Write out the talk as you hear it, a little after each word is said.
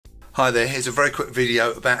Hi there, here's a very quick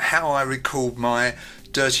video about how I record my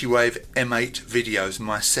Dirtywave M8 videos,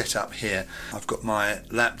 my setup here. I've got my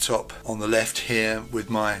laptop on the left here with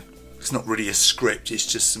my, it's not really a script, it's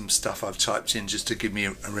just some stuff I've typed in just to give me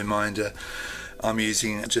a reminder. I'm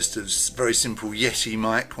using just a very simple Yeti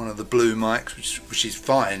mic, one of the blue mics, which is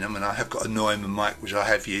fine. I mean, I have got a Neumann mic which I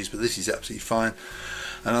have used, but this is absolutely fine.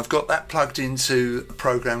 And I've got that plugged into a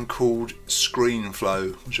program called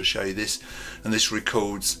ScreenFlow, which I'll show you this, and this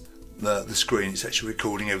records the screen. It's actually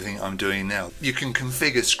recording everything I'm doing now. You can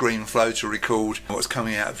configure ScreenFlow to record what's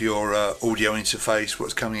coming out of your audio interface,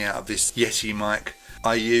 what's coming out of this Yeti mic.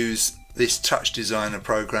 I use this Touch Designer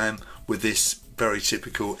program with this very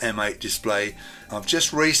typical M8 display. I've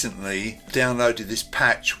just recently downloaded this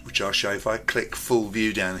patch, which I'll show if I click full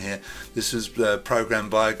view down here. This was programmed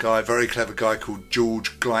by a guy, very clever guy called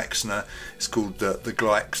George Gleixner. It's called the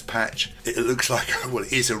Gleix patch. It looks like, well,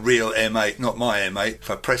 it is a real M8, not my M8. If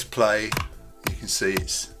I press play, you can see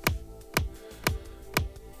it's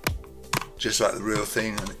just like the real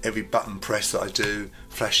thing, and every button press that I do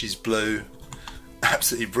flashes blue.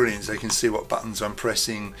 Absolutely brilliant, so you can see what buttons I'm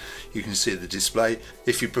pressing, you can see the display.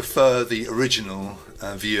 If you prefer the original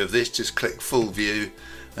view of this, just click full view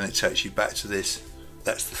and it takes you back to this.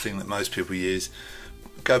 That's the thing that most people use.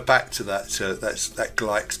 Go back to that, that's that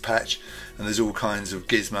Gleix patch, and there's all kinds of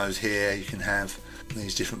gizmos here. You can have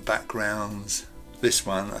these different backgrounds. This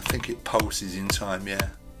one, I think it pulses in time, yeah.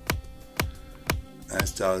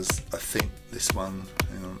 As does, I think, this one.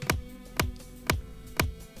 Hang on.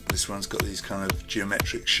 This one's got these kind of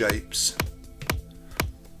geometric shapes.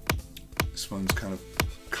 This one's kind of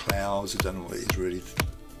clouds. I don't know what it is really.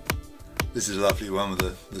 This is a lovely one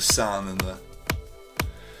with the sun and the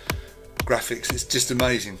graphics. It's just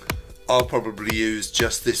amazing. I'll probably use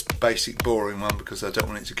just this basic boring one because I don't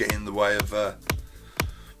want it to get in the way of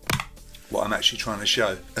what I'm actually trying to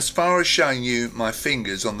show. As far as showing you my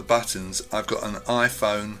fingers on the buttons, I've got an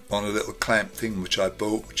iPhone on a little clamp thing which I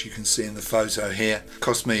bought, which you can see in the photo here. It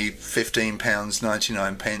cost me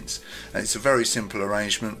 £15.99, and it's a very simple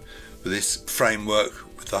arrangement with this framework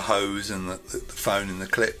with the hose and the phone in the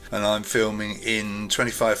clip, and I'm filming in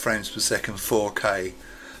 25 frames per second 4K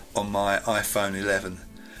on my iPhone 11,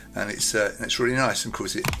 and it's really nice. And of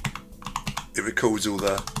course it records all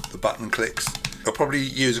the button clicks. I'll probably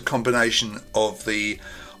use a combination of the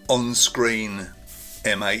on-screen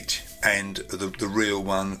M8 and the real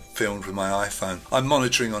one filmed with my iPhone. I'm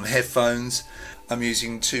monitoring on headphones. I'm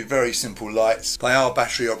using two very simple lights. They are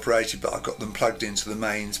battery operated, but I've got them plugged into the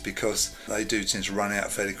mains because they do tend to run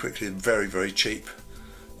out fairly quickly. They're very, very cheap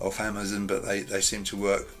off Amazon, but they seem to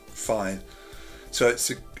work fine. So it's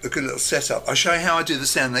a good little setup. I'll show you how I do the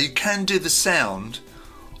sound. Now you can do the sound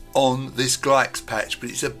on this Gleix patch, but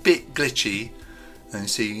it's a bit glitchy. And you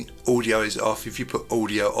see audio is off. If you put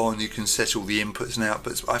audio on, you can set all the inputs and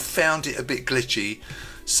outputs. I found it a bit glitchy,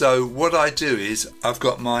 so what I do is I've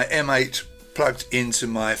got my M8 plugged into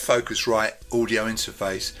my Focusrite audio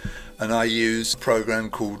interface, and I use a program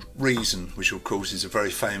called Reason, which of course is a very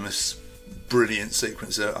famous, brilliant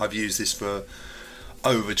sequencer. I've used this for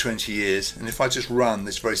over 20 years, and if I just run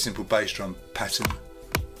this very simple bass drum pattern,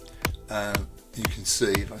 you can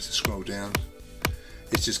see, if I just scroll down,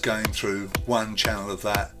 it's just going through one channel of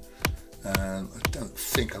that. I don't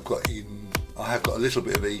think I've got even, I have got a little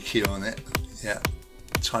bit of EQ on it, yeah,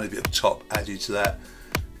 a tiny bit of top added to that.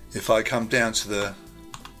 If I come down to the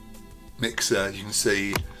mixer, you can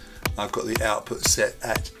see I've got the output set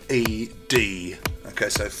at ED. Okay,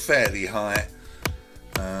 so fairly high,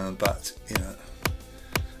 but you know,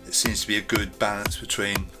 it seems to be a good balance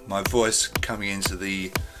between my voice coming into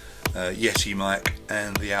the Yeti mic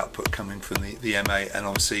and the output coming from the M8. And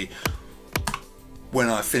obviously when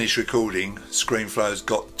I finish recording, ScreenFlow's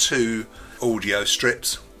got two audio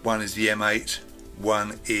strips. One is the M8,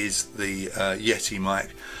 one is the Yeti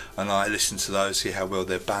mic, and I listen to those, see how well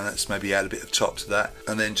they're balanced, maybe add a bit of top to that,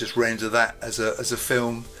 and then just render that as a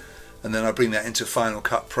film, and then I bring that into Final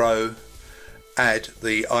Cut Pro, add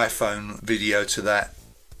the iPhone video to that,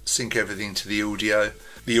 sync everything to the audio.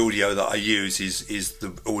 The audio that I use is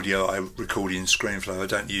the audio I record in ScreenFlow. I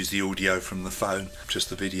don't use the audio from the phone,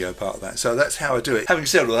 just the video part of that. So that's how I do it. Having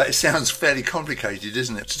said all that, it sounds fairly complicated,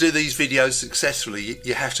 isn't it? To do these videos successfully,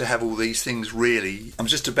 you have to have all these things, really. I'm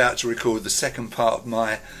just about to record the second part of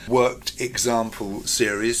my worked example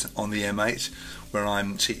series on the M8, where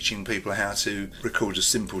I'm teaching people how to record a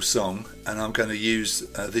simple song, and I'm going to use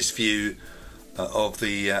this view of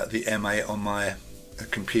the M8 on my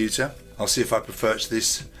computer. I'll see if I prefer to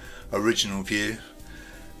this original view,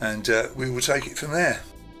 and we will take it from there.